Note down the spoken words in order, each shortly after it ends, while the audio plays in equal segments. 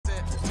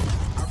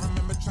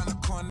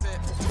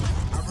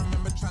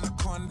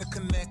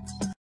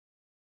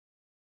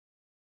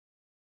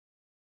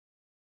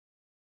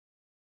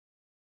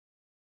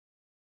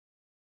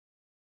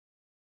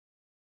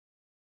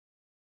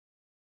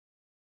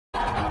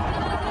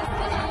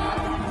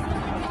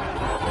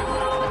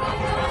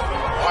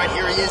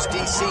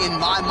DC, in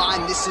my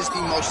mind, this is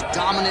the most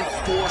dominant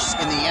force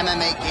in the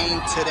MMA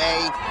game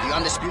today. The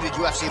undisputed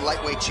UFC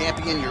Lightweight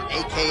Champion, your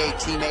AKA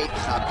teammate,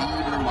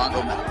 Khabib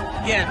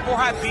Nurmagomedov. Yeah, and for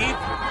Khabib,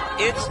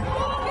 it's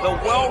the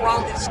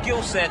well-rounded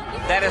skill set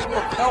that has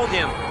propelled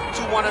him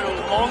to one of the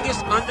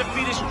longest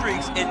undefeated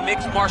streaks in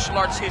mixed martial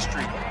arts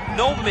history.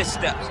 No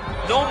missteps,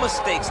 no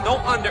mistakes, no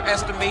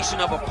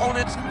underestimation of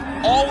opponents,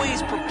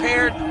 always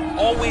prepared,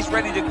 always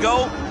ready to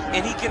go,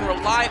 and he can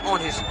rely on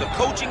the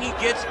coaching he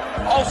gets,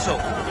 also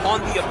on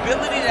the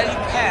ability that he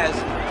has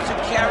to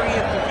carry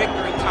him to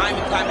victory time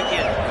and time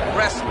again.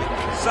 Wrestling,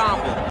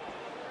 Sambo.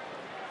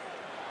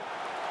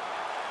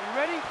 You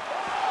ready?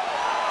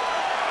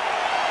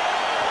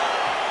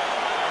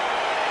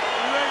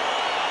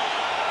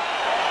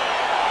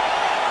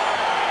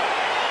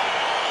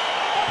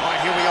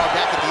 Here we are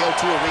back at the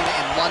O2 Arena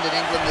in London,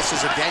 England. This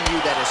is a venue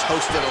that has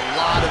hosted a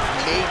lot of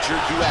major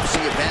UFC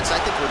events.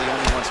 I think we're the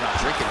only ones not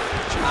drinking it.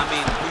 I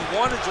mean, we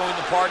want to join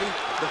the party.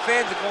 The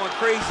fans are going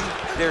crazy.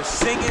 They're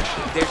singing,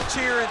 they're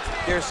cheering,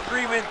 they're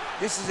screaming.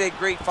 This is a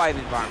great fight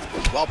environment.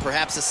 Well,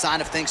 perhaps a sign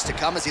of things to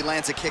come as he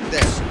lands a kick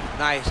there.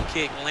 Nice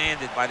kick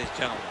landed by this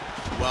gentleman.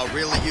 Well,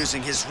 really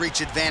using his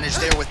reach advantage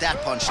there with that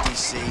punch,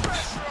 DC.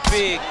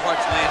 Big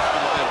punch lands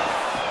through the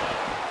middle.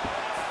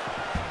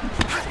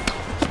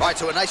 All right,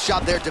 so a nice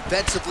job there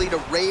defensively to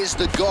raise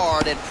the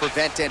guard and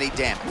prevent any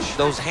damage.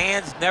 Those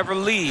hands never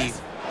leave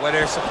where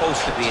they're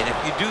supposed to be, and if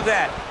you do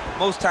that,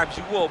 most times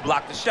you will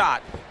block the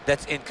shot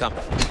that's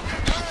incoming.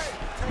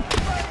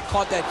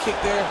 Caught that kick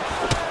there.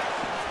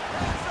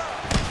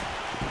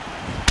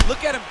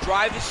 Look at him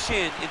drive his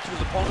shin into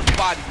his opponent's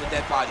body with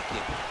that body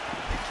kick.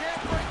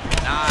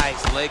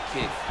 Nice leg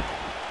kick.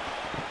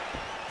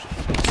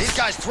 These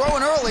guys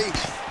throwing early.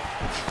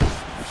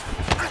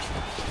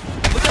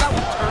 Look at how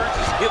he turns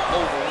his hip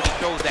over when he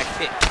throws that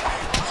kick.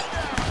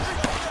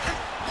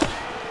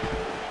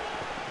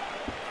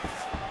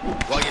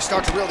 Well, you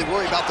start to really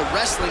worry about the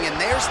wrestling, and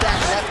there's that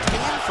left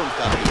hand from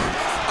Khabib.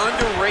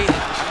 Underrated.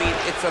 I mean,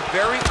 it's a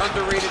very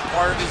underrated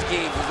part of his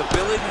game, his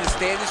ability to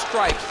stand and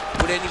strike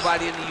with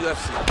anybody in the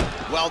UFC.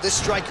 Well, this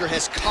striker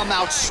has come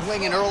out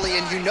swinging early,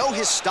 and you know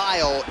his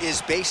style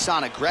is based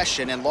on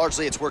aggression, and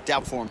largely it's worked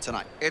out for him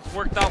tonight. It's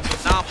worked out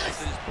phenomenally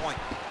to this point.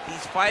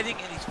 He's fighting,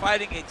 and he's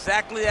fighting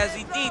exactly as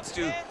he needs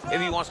to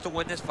if he wants to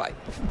win this fight.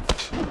 So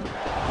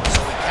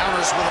he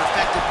counters with an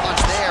effective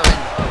punch there, and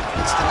at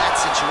least in that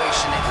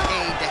situation, it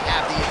paid to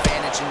have the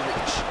advantage in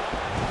reach.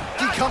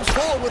 He comes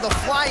forward with a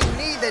flying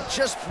knee that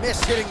just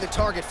missed hitting the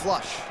target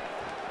flush.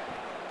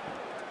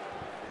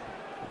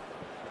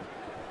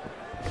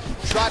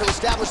 Try to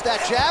establish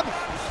that jab.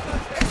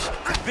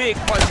 Big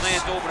punch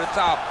lands over the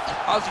top.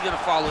 How's he gonna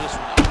follow this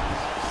one up?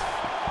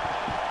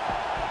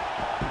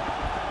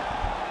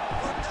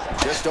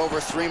 Just over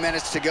 3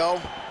 minutes to go.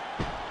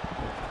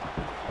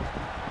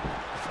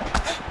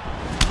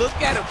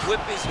 Look at him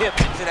whip his hip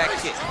into that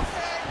kick.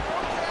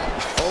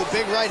 Oh,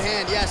 big right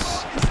hand,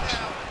 yes.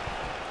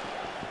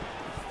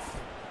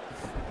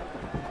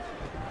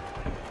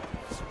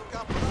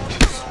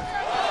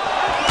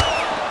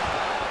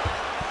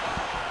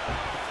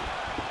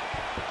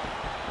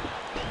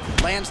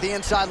 Lands the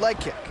inside leg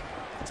kick.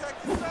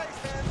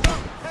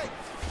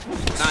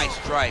 Nice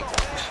strike.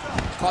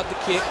 Caught the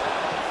kick.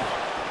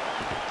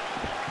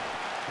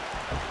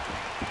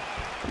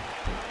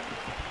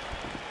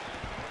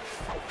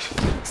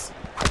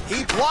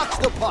 He blocks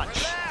the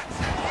punch.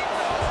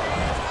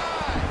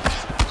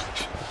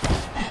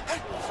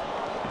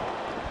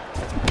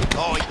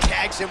 Oh, he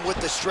tags him with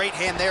the straight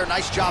hand there.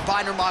 Nice job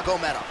by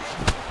Nurmagomedov.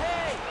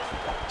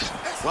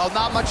 Well,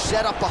 not much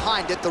setup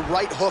behind it. The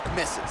right hook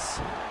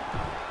misses.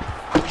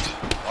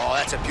 Oh,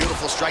 that's a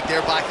beautiful strike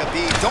there by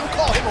Khabib. Don't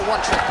call him a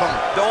one-trick pony.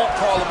 Don't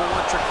call him a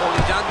one-trick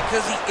pony, John,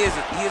 because he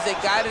isn't. He is a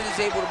guy that is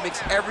able to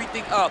mix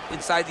everything up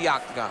inside the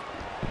octagon.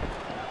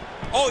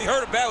 Oh, he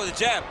hurt him bad with a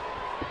jab.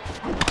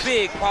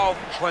 Big,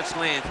 powerful punch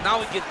lands. Now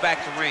he gets back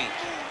to range.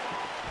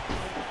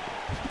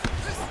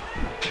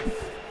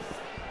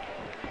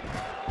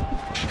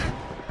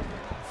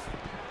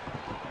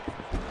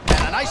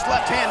 And a nice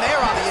left hand there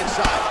on the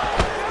inside.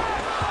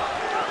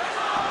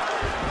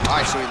 All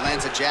right, so he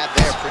lands a jab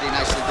there. Pretty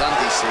nicely done,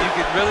 DC. You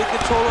can really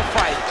control a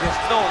fight just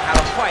knowing how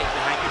to fight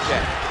behind your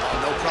jab.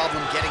 Well, no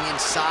problem getting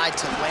inside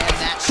to land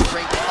that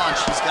straight punch.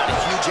 He's got a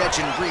huge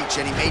edge and reach,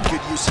 and he made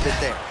good use of it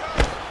there.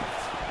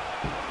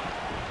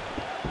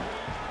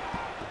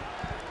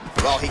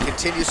 Well, he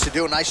continues to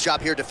do a nice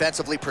job here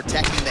defensively,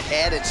 protecting the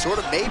head and sort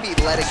of maybe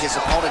letting his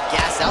opponent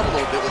gas out a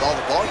little bit with all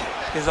the volume.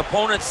 His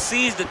opponent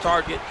sees the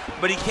target,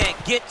 but he can't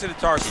get to the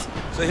target.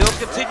 So he'll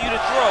continue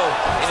to throw,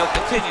 and he'll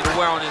continue to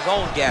wear on his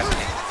own gas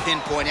tank.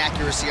 Pinpoint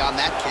accuracy on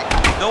that kick.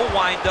 No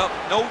wind-up,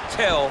 no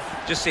tail,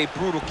 just a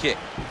brutal kick.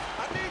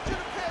 I need you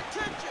to pay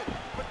attention.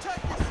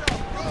 Protect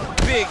yourself.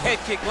 Big head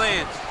kick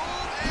lands.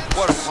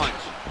 What a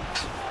punch.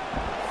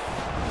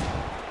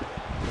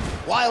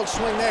 Wild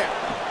swing there.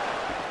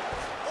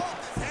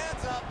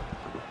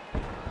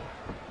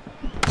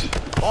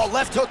 Oh,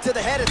 left hook to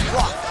the head, it's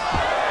blocked.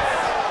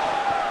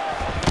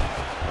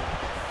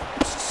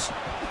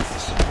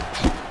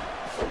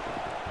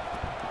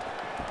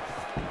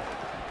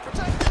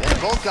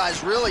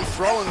 guy's really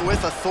throwing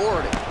with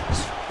authority.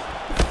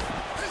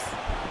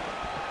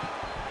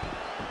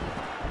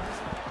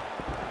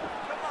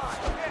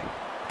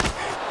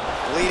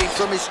 Bleeding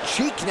from his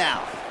cheek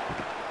now.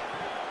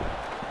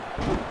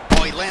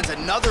 Oh, he lands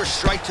another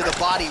strike to the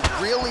body,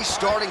 really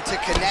starting to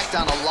connect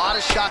on a lot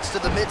of shots to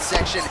the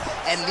midsection,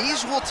 and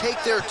these will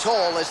take their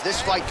toll as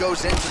this fight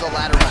goes into the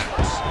latter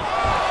rounds.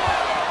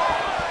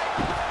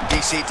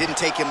 DC, didn't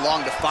take him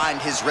long to find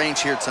his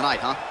range here tonight,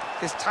 huh?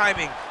 His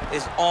timing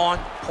is on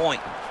point.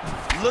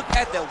 Look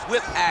at the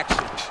whip action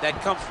that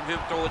comes from him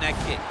throwing that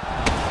kick.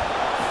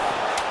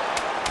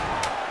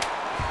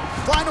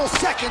 Final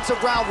seconds of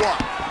round one.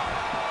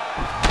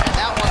 And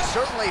that one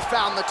certainly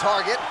found the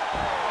target.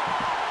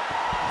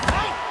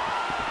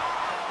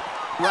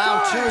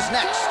 Round two is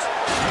next.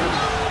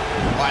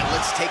 All right,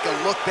 let's take a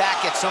look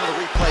back at some of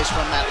the replays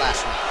from that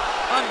last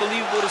round.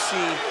 Unbelievable to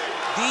see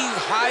these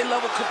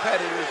high-level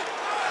competitors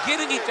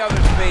get in each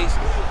other's face,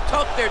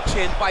 tuck their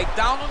chin, bite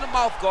down on the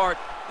mouth guard,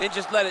 and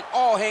just let it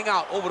all hang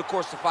out over the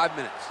course of 5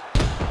 minutes.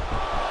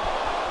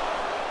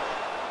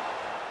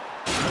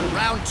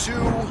 Round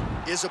two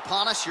is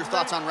upon us. Your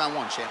thoughts on round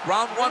one, champ?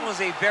 Round one was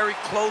a very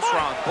close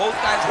round. Both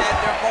guys had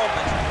their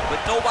moments,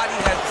 but nobody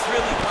has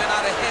really went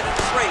out ahead in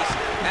the race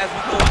as we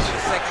go into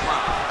the second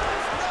round.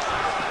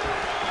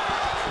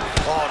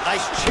 Oh,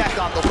 nice check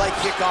on the leg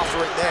kickoff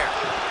right there.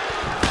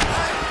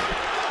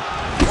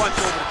 Punch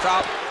over the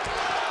top.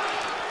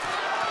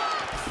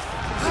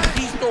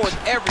 He's throwing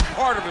every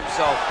part of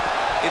himself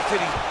into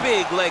these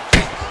big leg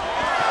kicks.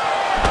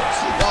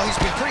 Well, he's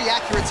been pretty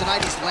accurate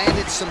tonight. He's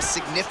landed some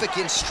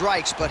significant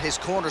strikes, but his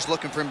corner's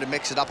looking for him to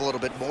mix it up a little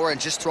bit more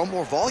and just throw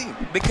more volume.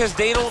 Because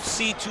they don't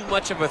see too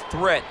much of a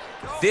threat.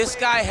 This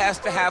guy has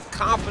to have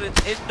confidence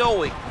in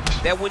knowing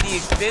that when he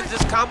extends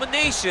his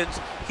combinations,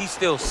 he's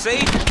still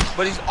safe,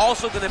 but he's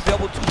also going to be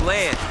able to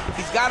land.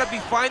 He's got to be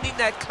finding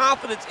that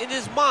confidence in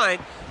his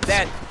mind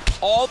that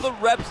all the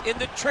reps in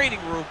the training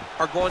room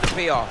are going to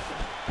pay off.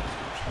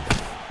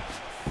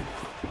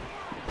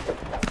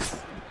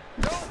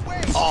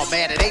 Oh,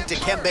 man, it ain't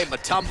Dikembe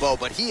Mutombo,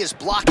 but he is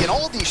blocking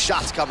all these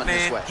shots coming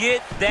his way.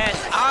 Get that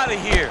out of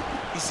here.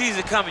 He sees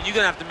it coming. You're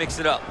going to have to mix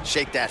it up.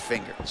 Shake that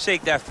finger.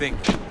 Shake that finger.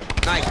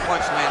 Nice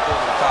punch lands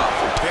over the top.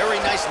 Very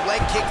nice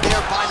leg kick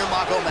there by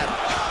Nurmagomedov.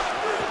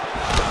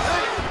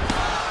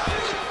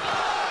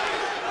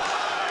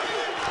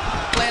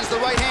 Lands the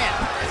right hand.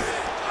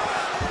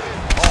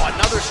 Oh,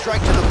 another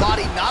strike to the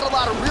body. Not a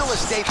lot of real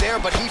estate there,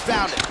 but he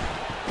found it.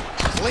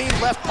 Clean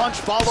left punch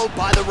followed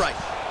by the right.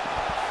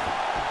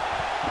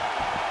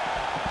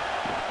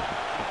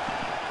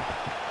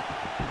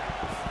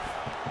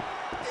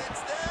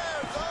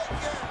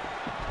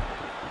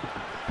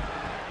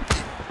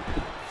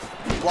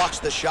 Blocks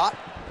the shot.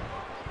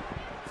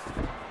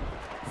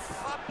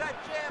 Pop that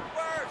jab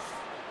first.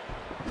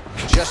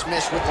 Just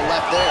missed with the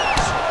left there.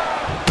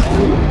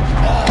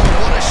 Oh,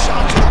 what a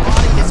shot to the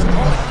body. His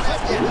opponent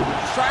left in.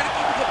 He's trying to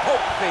keep him a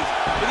poker face,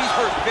 but he's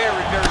hurt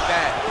very, very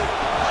bad.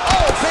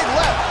 Oh, big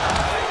left.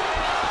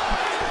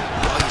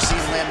 Well, you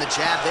see him land the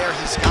jab there.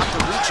 He's got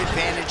the reach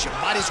advantage. You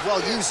might as well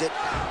use it.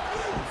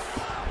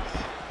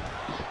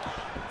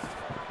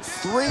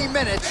 3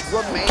 minutes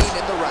remain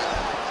in the round.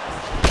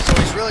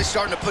 He's really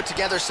starting to put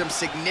together some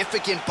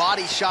significant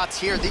body shots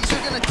here. These are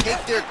going to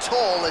take their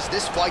toll as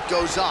this fight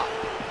goes on.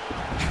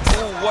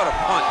 Ooh, what a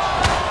punch.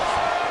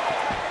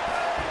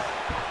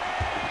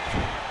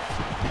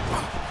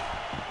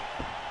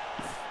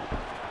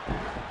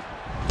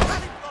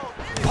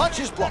 Punch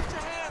is blocked.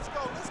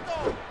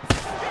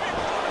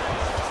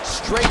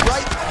 Straight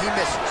right, he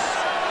misses.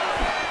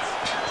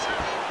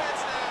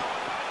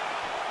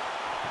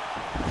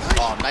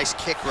 Oh, nice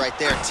kick right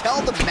there.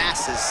 Tell the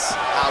masses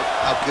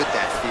how good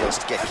that feels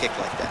to get kicked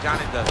like that.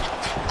 Johnny does.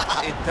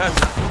 It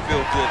doesn't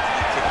feel good to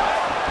be kicked.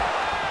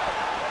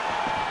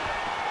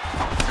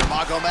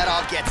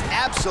 Nurmagomedov gets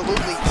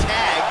absolutely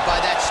tagged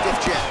by that stiff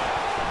jab.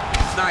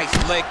 Nice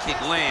leg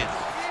kick lands.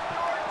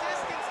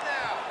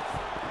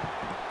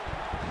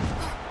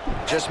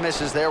 Just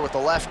misses there with the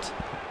left.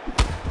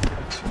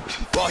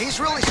 Well, he's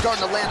really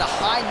starting to land a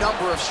high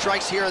number of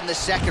strikes here in the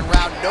second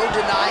round. No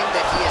denying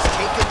that he has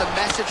taken the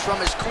message from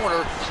his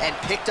corner and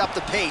picked up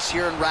the pace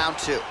here in round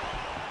two.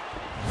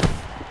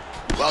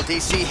 Well,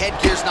 DC,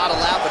 headgear's not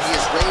allowed, but he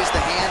has raised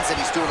the hands, and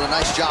he's doing a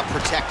nice job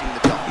protecting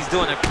the dome. He's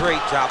doing a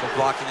great job of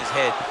blocking his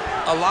head.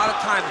 A lot of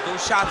times,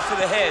 those shots to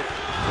the head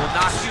will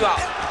knock you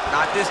out.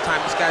 Not this time.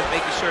 This guy's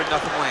making sure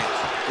nothing lands.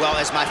 Well,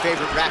 as my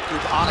favorite rap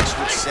group Onyx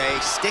would say,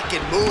 stick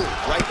and move,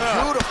 right?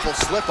 Beautiful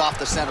slip off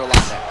the center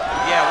line there.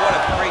 Yeah, what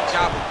a great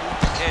job of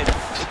moving his head.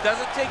 It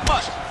doesn't take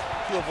much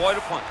to avoid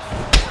a punch.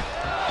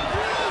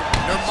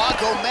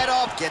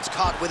 Nurmagomedov gets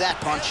caught with that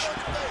punch.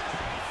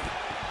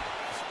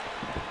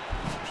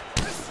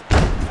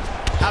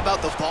 How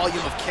about the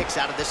volume of kicks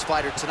out of this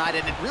fighter tonight?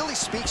 And it really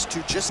speaks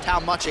to just how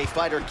much a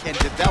fighter can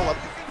develop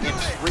in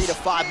 3 to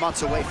 5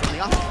 months away from the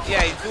offense.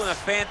 Yeah, he's doing a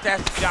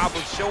fantastic job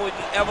of showing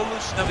the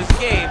evolution of his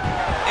game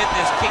in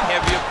this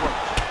kick-heavy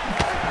approach.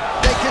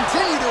 They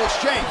continue to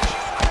exchange.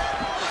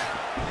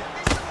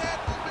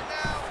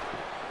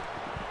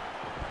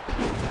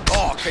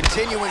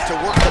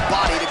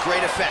 body to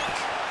great effect.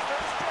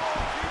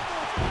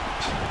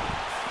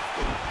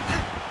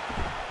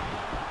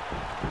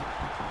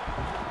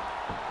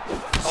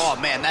 Oh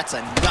man, that's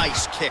a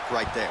nice kick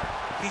right there.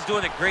 He's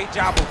doing a great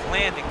job of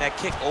landing that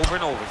kick over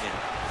and over again.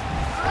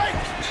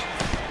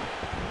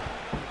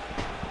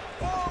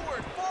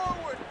 Forward,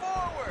 forward,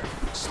 forward.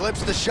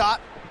 Slips the shot.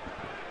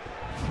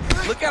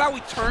 Look at how he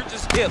turns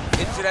his hip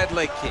into that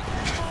leg kick.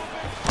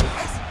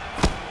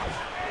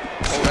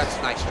 Oh, that's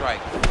a nice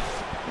strike.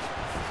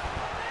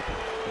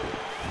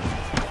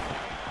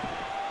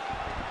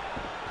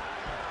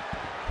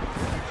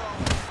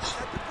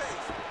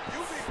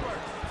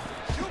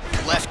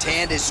 Left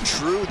hand is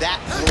true. That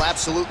will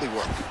absolutely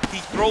work. He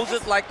throws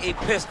it like a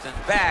piston,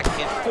 back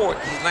and forth.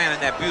 He's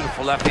landing that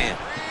beautiful left hand.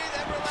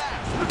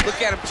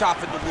 Look at him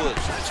chopping the wood.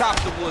 Chop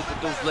the wood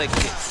with those leg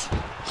kicks.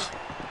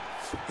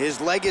 His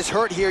leg is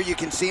hurt here. You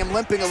can see him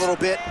limping a little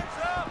bit.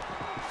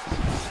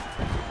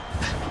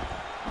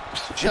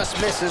 Just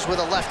misses with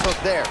a left hook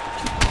there.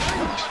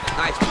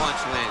 Nice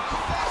punch lands.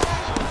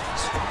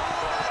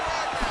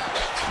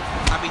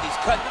 I mean, he's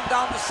cutting them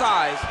down to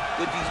size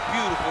with these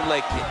beautiful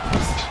leg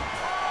kicks.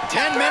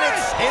 10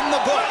 minutes in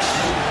the books.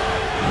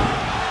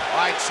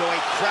 All right, so a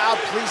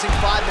crowd-pleasing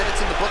 5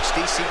 minutes in the books.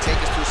 DC, take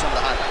us through some of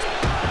the highlights.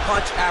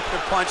 Punch after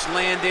punch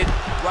landed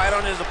right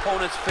on his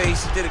opponent's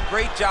face. He did a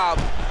great job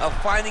of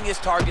finding his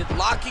target,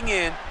 locking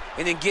in,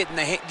 and then getting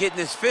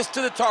his fist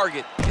to the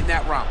target in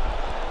that round.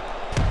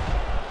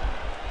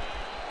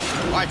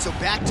 All right, so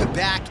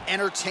back-to-back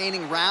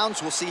entertaining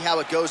rounds. We'll see how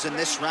it goes in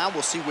this round.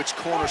 We'll see which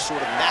corner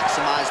sort of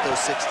maximize those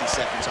 60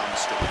 seconds on the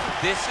street.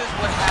 This is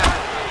what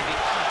happens when you get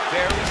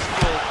very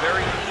skilled,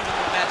 very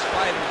evenly matched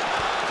fighters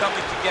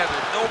coming together.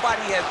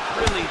 Nobody has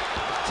really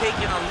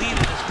taken a lead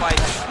in this fight.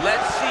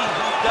 Let's see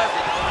who does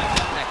it going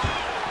into the next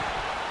one.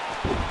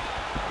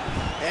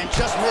 And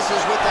just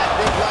misses with that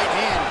big right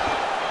hand.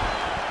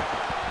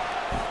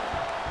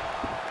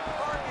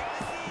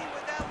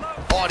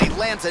 Oh, and he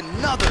lands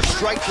another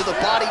strike to the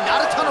body.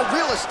 Not a ton of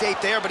real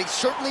estate there, but he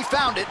certainly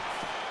found it.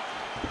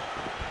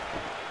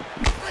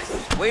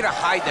 Way to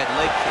hide that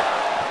leg kick.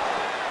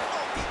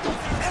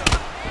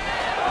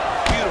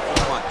 Beautiful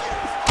punch.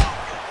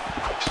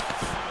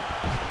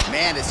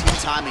 Man, is he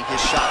timing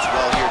his shots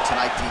well here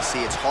tonight,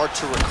 DC. It's hard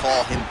to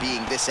recall him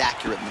being this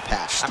accurate in the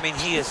past. I mean,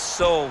 he is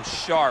so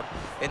sharp.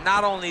 And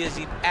not only is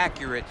he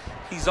accurate,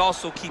 he's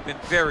also keeping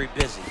very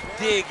busy.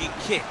 Dig and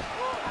kick.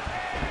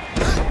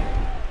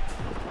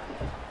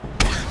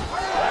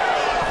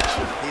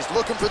 He's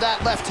looking for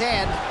that left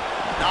hand.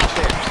 Not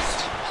there.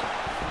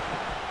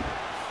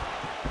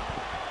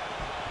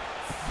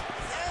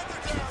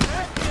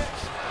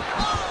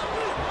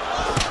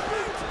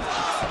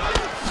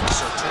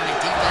 So turning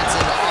defense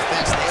into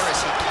offense there as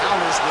he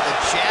counters with a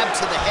jab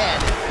to the head.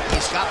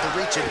 He's got the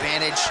reach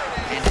advantage,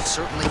 and it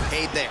certainly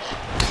paid there.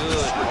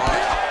 Good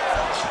punch.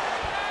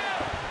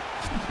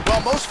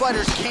 Well, most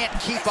fighters can't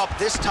keep up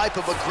this type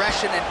of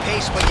aggression and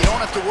pace, but you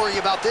don't have to worry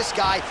about this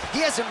guy. He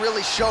hasn't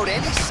really showed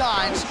any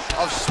signs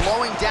of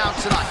slowing down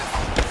tonight.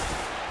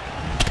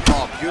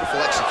 Oh, beautiful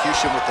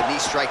execution with the knee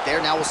strike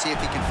there. Now we'll see if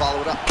he can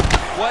follow it up.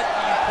 What do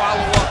you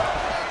follow up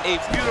a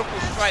beautiful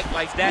strike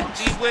like that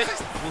knee with?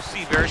 We'll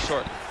see very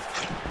shortly.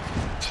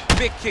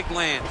 Big kick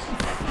lands.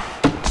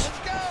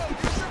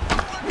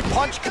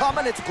 Punch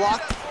coming, it's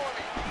blocked.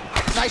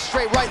 Nice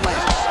straight right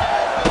lands.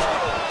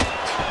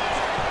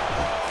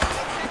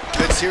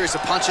 Good series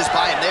of punches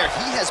by him there.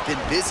 He has been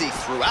busy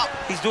throughout.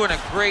 He's doing a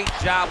great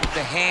job with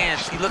the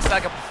hands. He looks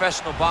like a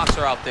professional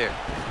boxer out there.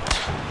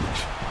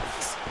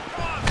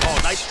 Oh,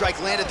 nice strike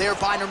landed there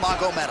by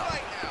Nurmagomedov.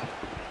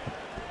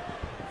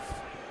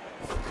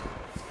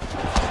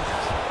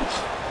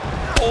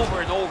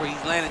 Over and over,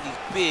 he's landing these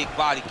big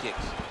body kicks.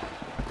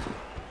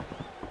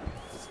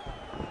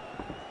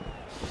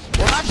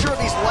 We're not sure if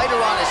he's lighter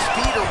on his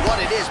feet or what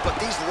it is, but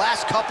these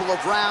last couple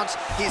of rounds,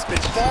 he's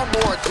been far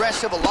more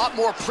aggressive, a lot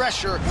more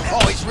pressure.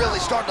 Oh, he's really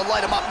starting to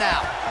light him up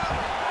now.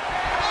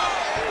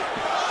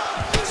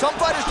 Some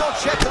fighters don't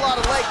check a lot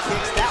of leg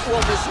kicks. That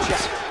one was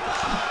checked.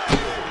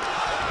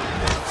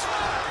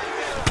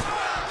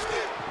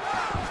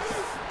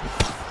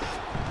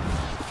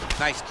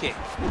 Nice kick.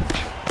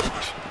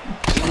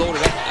 He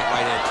loaded up that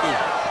right hand, too.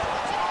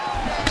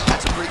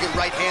 That's a pretty good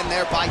right hand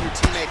there by your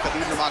teammate,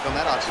 Khabib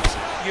Nurmagomedov.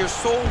 You're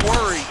so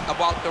worried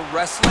about the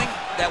wrestling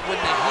that when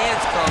the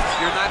hands come,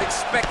 you're not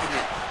expecting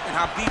it. And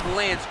Khabib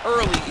lands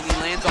early and he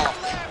lands off.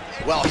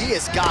 Well, he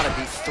has got to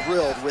be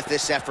thrilled with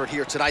this effort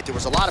here tonight. There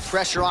was a lot of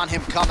pressure on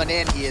him coming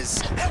in. He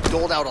has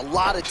doled out a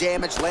lot of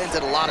damage,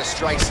 landed a lot of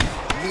strikes,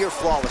 near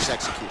flawless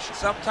execution.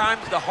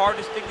 Sometimes the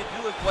hardest thing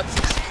to do is what's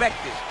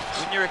expected.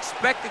 When you're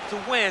expected to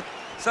win,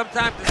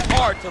 sometimes it's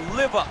hard to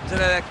live up to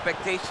that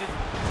expectation.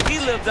 He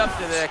lived up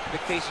to that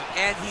expectation,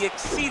 and he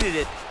exceeded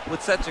it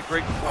with such a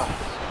great performance.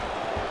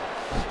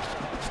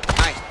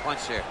 Nice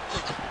punch there.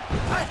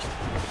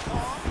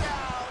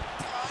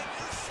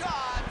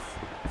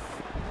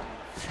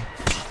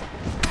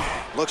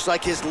 Looks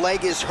like his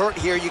leg is hurt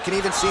here. You can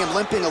even see him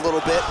limping a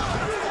little bit.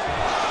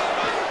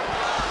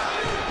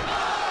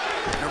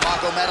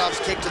 Nurmagomedov's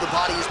kick to the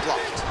body is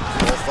blocked.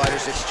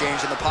 fighters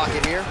exchange in the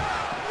pocket here.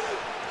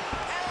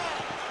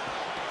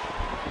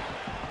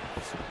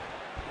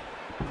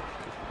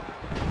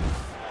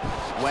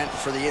 Went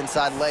for the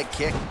inside leg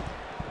kick.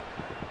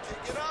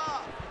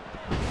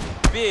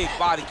 Big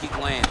body kick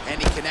land. And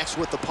he connects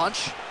with the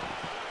punch.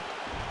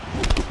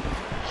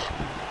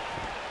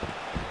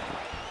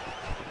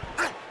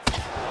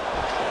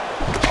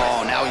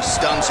 Oh, now he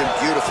stuns him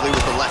beautifully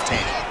with the left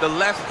hand. The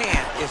left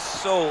hand is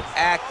so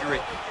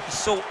accurate. He's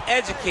so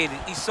educated.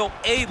 He's so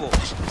able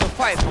to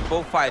fight from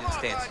both fighting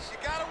stances. You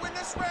gotta win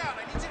this round.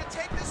 I need you to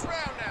take this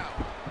round now.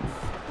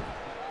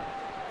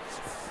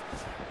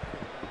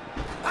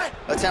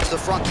 Attempts the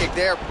front kick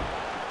there.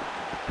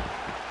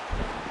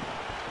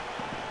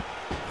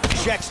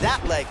 Checks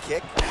that leg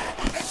kick.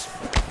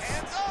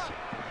 Hands up.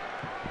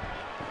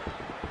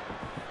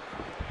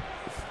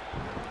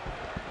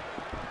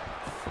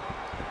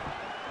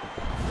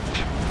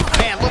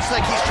 Man, looks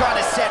like he's trying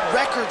to set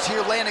records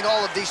here, landing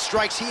all of these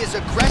strikes. He is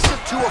aggressive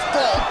to a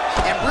fault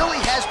and really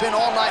has been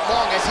all night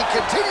long as he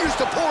continues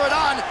to pour it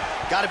on.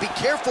 Got to be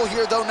careful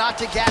here, though, not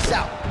to gas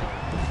out.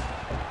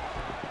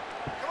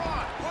 Come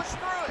on, push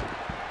through it.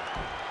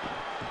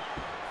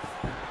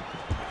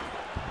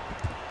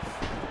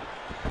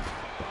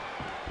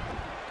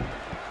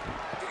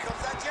 Here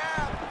comes that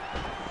jab.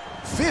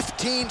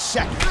 15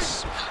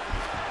 seconds.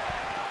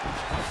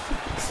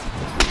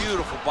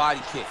 Beautiful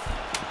body kick.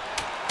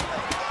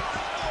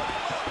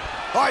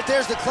 All right,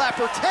 there's the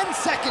clapper. 10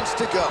 seconds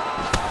to go.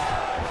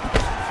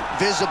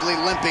 Visibly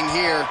limping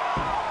here.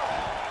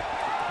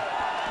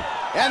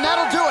 And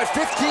that'll do it.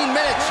 15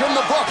 minutes from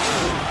the books.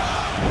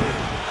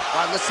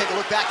 All right, let's take a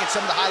look back at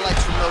some of the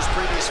highlights from those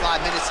previous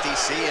 5 minutes,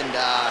 DC. And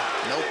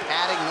no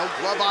padding, no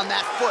glove on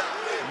that foot.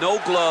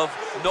 No glove,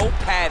 no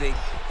padding.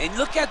 And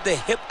look at the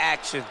hip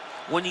action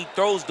when he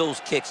throws those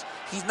kicks.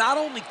 He's not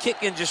only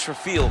kicking just for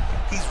feel,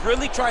 he's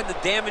really trying to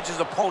damage his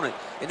opponent.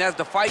 And as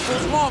the fight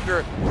goes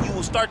longer, you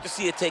will start to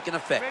see it taking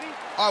effect.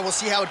 All right, we'll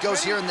see how it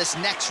goes here in this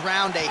next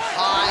round. A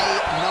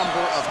high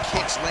number of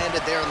kicks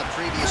landed there in the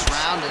previous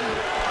round, and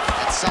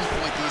at some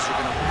point, these are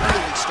going to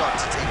really start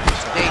to take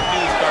their toll. They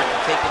do start to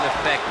take an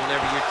effect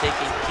whenever you're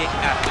taking kick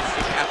after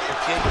kick after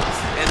kick.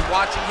 And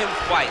watching him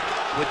fight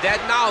with that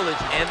knowledge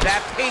and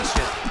that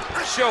patience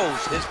shows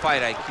his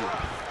fight IQ.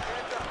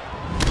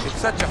 It's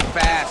such a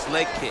fast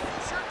leg kick.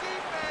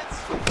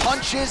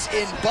 Punches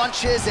in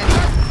bunches, and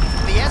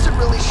he hasn't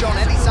really shown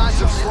any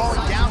signs of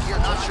slowing down here.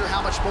 Not sure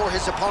how much more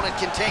his opponent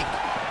can take.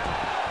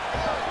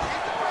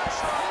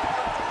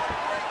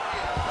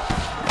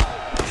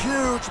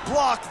 Huge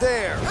block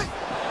there.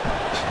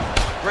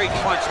 Great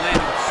punch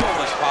landed with so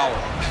much power.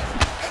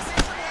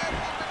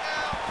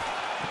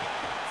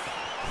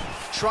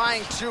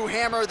 Trying to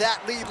hammer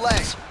that lead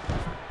leg.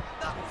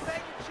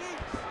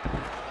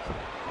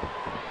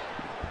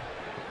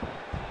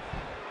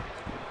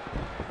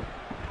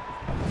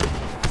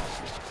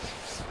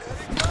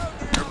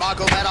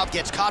 Nurmagomedov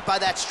gets caught by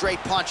that straight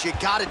punch. You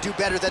got to do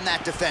better than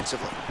that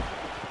defensively.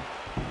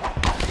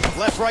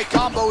 Left-right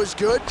combo is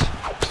good.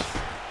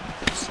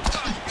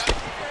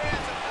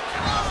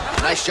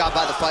 Nice job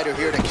by the fighter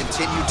here to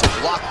continue to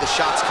block the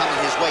shots coming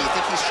his way. You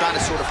think he's trying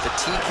to sort of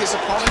fatigue his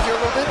opponent here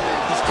a little bit?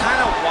 He's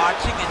kind of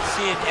watching and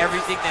seeing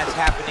everything that's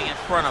happening in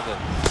front of him.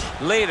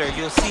 Later,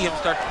 you'll see him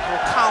start to throw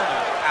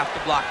counters after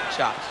blocking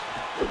shots.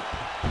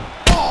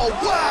 Oh,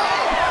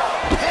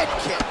 wow! Head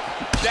kick.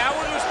 That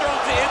one was thrown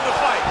to end the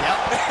fight. Yep.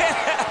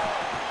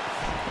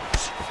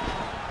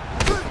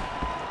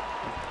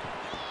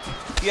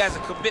 He has a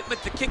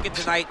commitment to kicking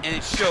tonight, and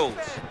it shows.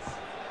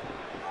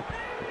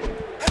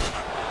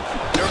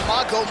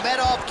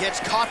 Nurmagomedov gets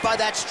caught by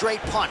that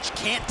straight punch.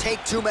 Can't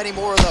take too many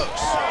more of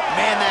those.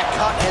 Man, that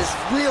cut has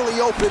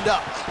really opened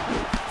up.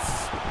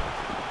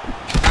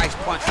 Nice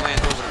punch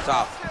lands over the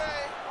top.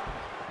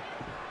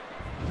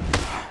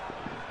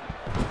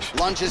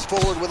 Lunges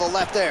forward with a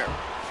left there.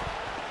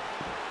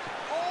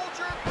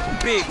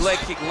 Big leg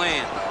kick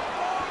land.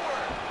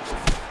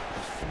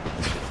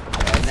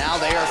 And now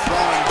they are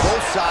throwing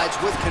both sides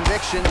with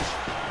conviction.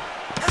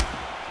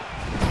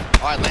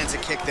 All right, lands a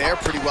kick there.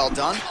 Pretty well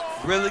done.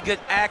 Really good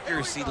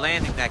accuracy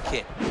landing that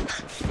kick.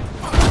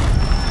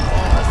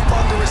 Oh,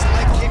 thunderous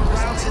leg kick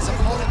grounds his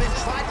opponent in.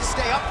 Tried to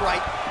stay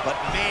upright, but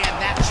man,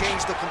 that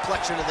changed the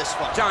complexion of this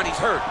fight. Johnny's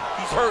hurt.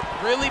 He's hurt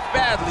really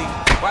badly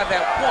by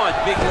that one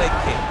big leg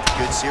kick.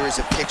 Good series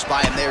of kicks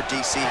by him there,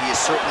 DC. He has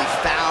certainly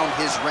found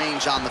his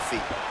range on the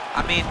feet.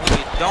 I mean,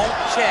 when you don't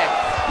check,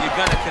 you're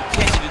going to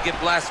continue to get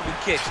blasted with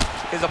kicks.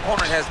 His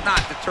opponent has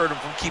not deterred him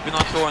from keeping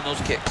on throwing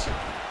those kicks.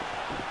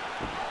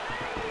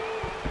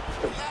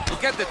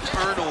 Look at the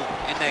turnover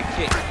in that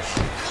kick.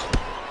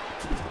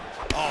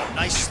 Oh,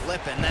 nice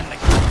slip, and then the...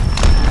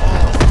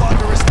 Oh,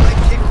 thunderous leg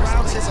kick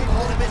grounds his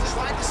opponent in.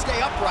 Tried to stay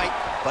upright,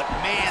 but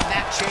man,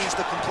 that changed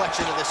the complexion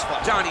of this fight.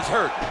 Johnny's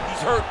hurt.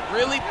 He's hurt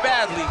really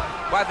badly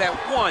by that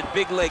one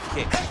big leg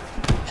kick.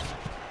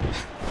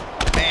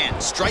 Man,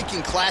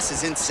 striking class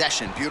is in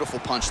session. Beautiful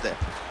punch there.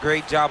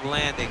 Great job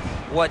landing.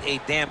 What a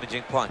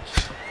damaging punch.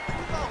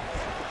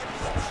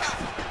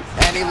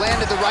 And he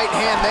landed the right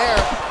hand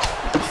there.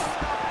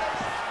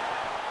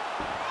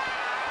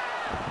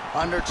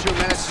 Under 2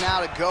 minutes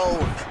now to go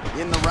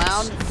in the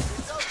round.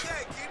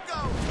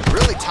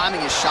 Really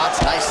timing his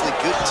shots nicely.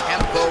 Good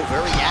tempo,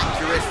 very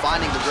accurate,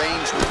 finding the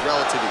range with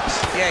relative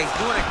ease. Yeah, he's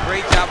doing a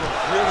great job of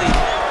really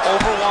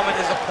overwhelming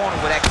his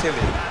opponent with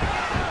activity.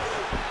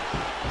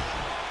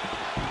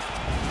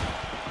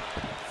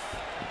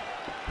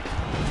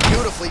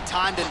 Beautifully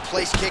timed and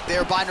placed kick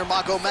there by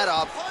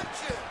Nurmagomedov.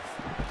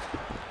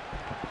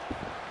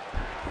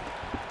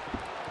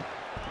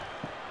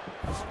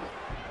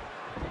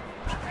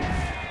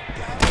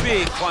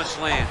 Big punch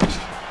land.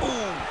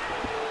 Ooh.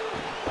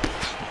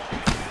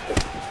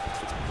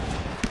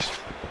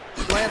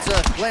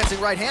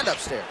 Glancing right hand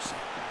upstairs.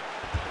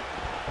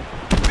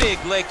 Big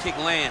leg kick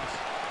lands.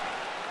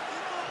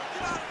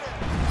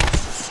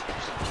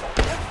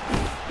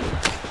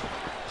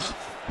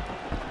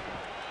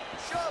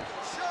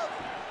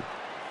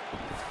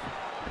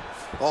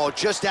 Oh,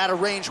 just out of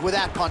range with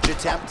that punch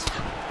attempt.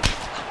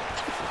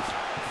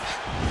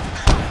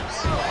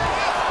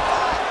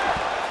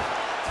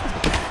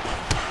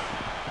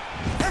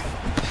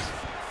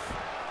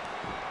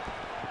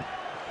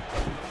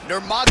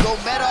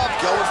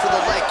 Nurmagomedov going for the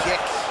leg kick.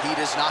 He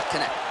does not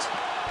connect.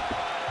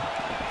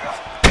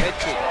 Head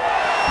kick.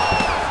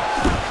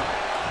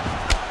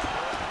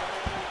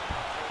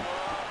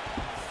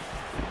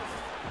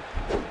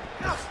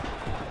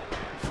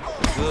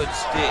 Good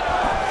stick.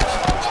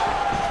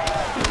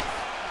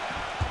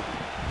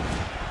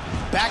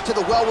 Back to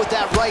the well with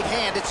that right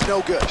hand. It's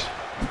no good.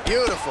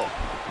 Beautiful.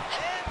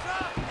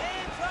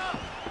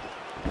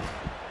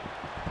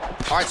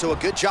 All right, so a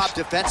good job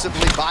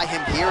defensively by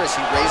him here as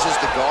he raises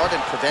the guard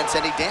and prevents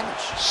any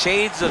damage.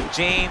 Shades of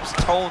James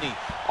Toney.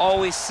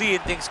 Always seeing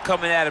things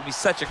coming at him. He's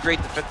such a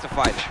great defensive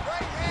fighter.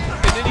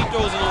 And then he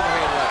throws an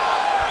overhand left.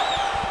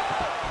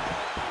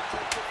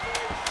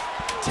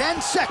 10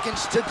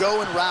 seconds to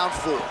go in round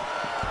 4.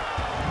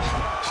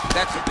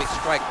 That's a big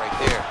strike right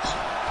there.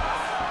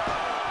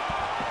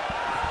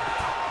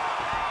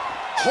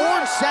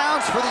 Horn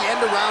sounds for the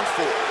end of round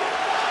 4.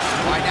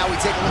 All right, now we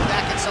take a look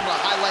back at some of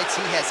the highlights.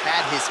 He has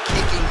had his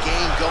kicking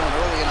game going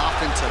early and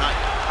often tonight.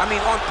 I mean,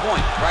 on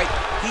point, right?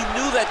 He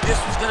knew that this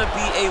was going to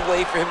be a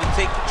way for him to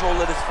take control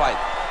of this fight.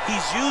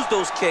 He's used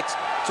those kicks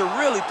to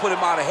really put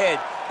him out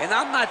ahead, and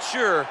I'm not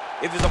sure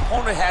if his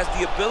opponent has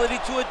the ability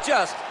to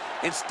adjust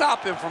and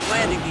stop him from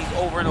landing these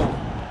over and over.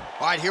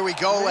 All right, here we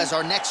go as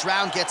our next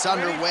round gets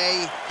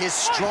underway. His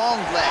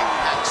strong leg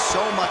packs so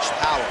much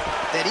power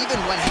that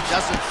even when he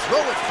doesn't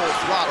throw it full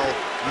throttle,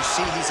 you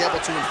see he's able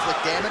to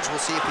inflict damage.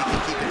 We'll see if he can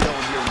keep it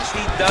going here in this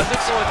round. He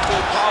doesn't throw it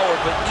full power,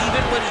 but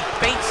even when he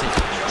feints it,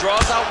 he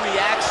draws out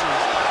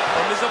reactions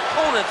from his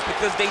opponents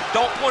because they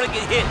don't want to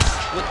get hit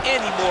with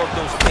any more of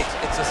those kicks.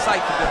 It's a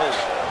sight to behold.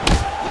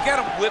 Look at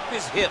him whip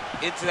his hip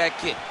into that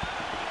kick.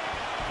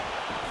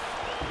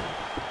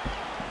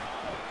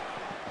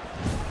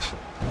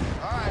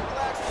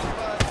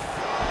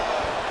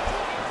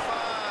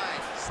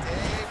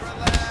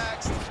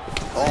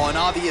 Oh, an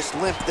obvious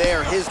limp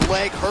there. His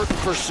leg hurting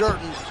for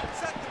certain.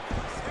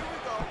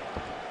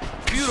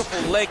 Beautiful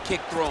leg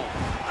kick thrown.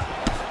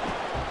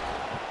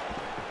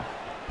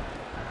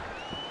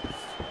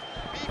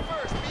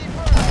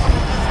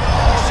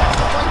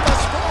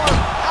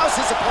 How's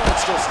his opponent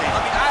still standing?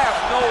 I mean, I have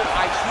no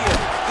idea.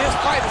 This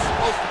fight is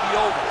supposed to be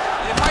over.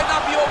 And it might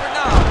not be over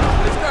now,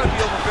 but it's got to be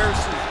over very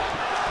soon.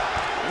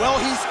 Well,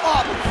 he's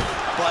up,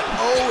 but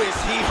oh, is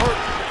he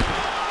hurt.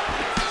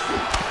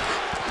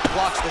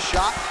 Blocks the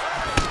shot.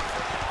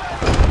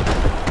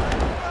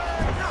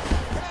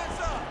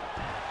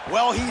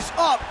 Well, he's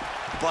up,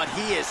 but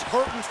he is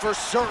hurting for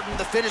certain.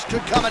 The finish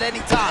could come at any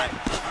time.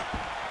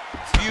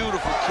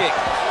 Beautiful kick.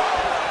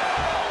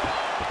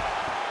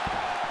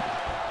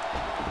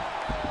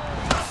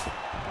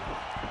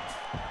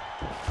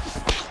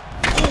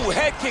 Ooh,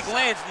 head kick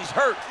lands and he's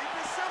hurt.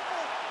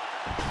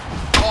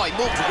 Oh, he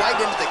moved right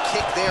into the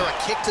kick there. A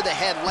kick to the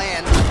head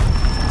lands.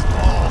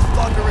 Oh,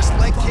 thunderous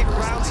leg kick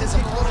rounds his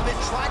opponent.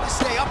 Tried to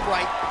stay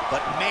upright,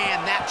 but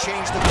man, that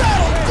changed the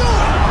battle. Do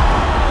it!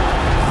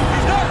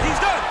 He's done, he's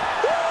done.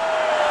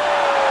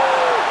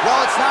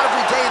 Well, it's not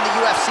every day in the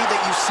UFC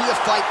that you see a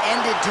fight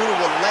ended due to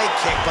a leg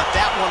kick, but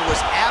that one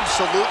was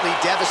absolutely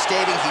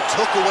devastating. He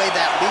took away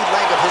that lead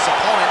leg of his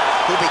opponent,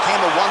 who became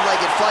a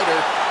one-legged fighter,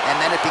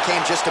 and then it became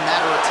just a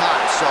matter of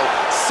time. So,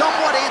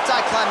 somewhat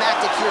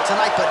anticlimactic here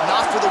tonight, but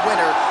not for the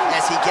winner,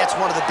 as he gets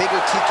one of the bigger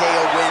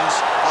TKO wins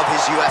of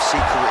his UFC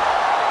career.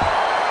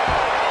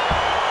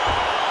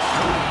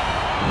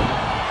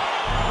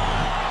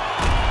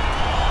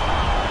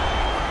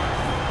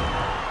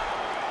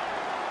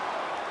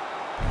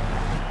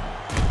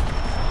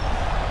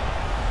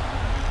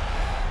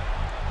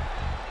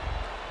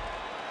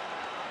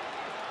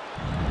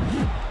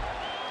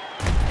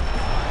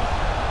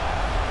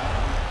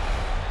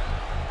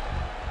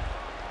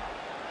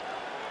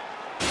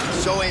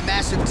 So a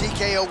massive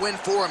TKO win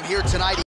for him here tonight.